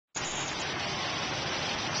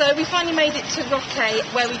So we finally made it to Roque,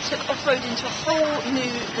 where we took off-road into a whole new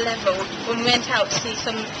level when we went out to see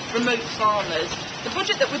some remote farmers. The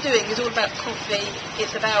project that we're doing is all about coffee.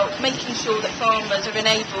 It's about making sure that farmers are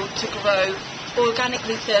enabled to grow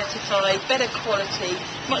organically certified, better quality,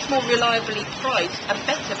 much more reliably priced and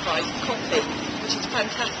better priced coffee, which is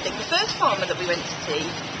fantastic. The first farmer that we went to see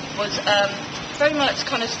was very much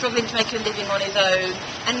kind of struggling to make a living on his own,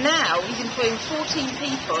 and now he's employing 14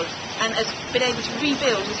 people and has been able to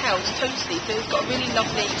rebuild his house totally, so he's got a really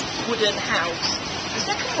lovely wooden house. The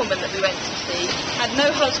second woman that we went to see had no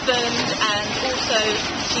husband, and also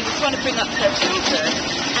she was trying to bring up her children,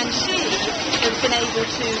 and she has been able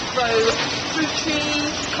to grow fruit trees,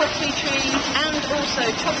 coffee trees and also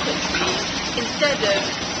chocolate trees instead of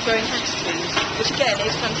growing hash trees, which again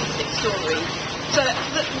is a fantastic story. So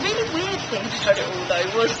the really weird thing about it all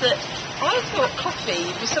though was that I thought coffee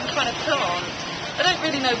was some kind of plant. I don't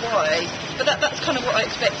really know why, but that's kind of what I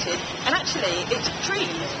expected. And actually it's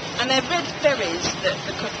trees, and they're red berries that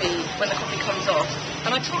when the coffee comes off.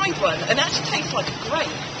 And I tried one and it actually tastes like a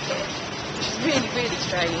grape, which is really, really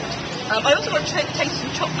strange. I also got to taste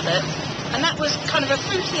some chocolate, and that was kind of a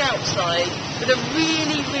fruity outside with a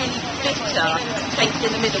really, really bitter taste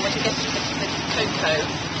in the middle, which I guess is the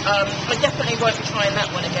cocoa. I definitely won't be trying that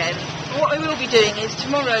one again. But what I will be doing is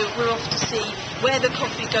tomorrow we're off to see where the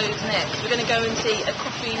coffee goes next. We're going to go and see a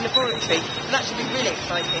coffee laboratory, and that should be really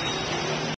exciting.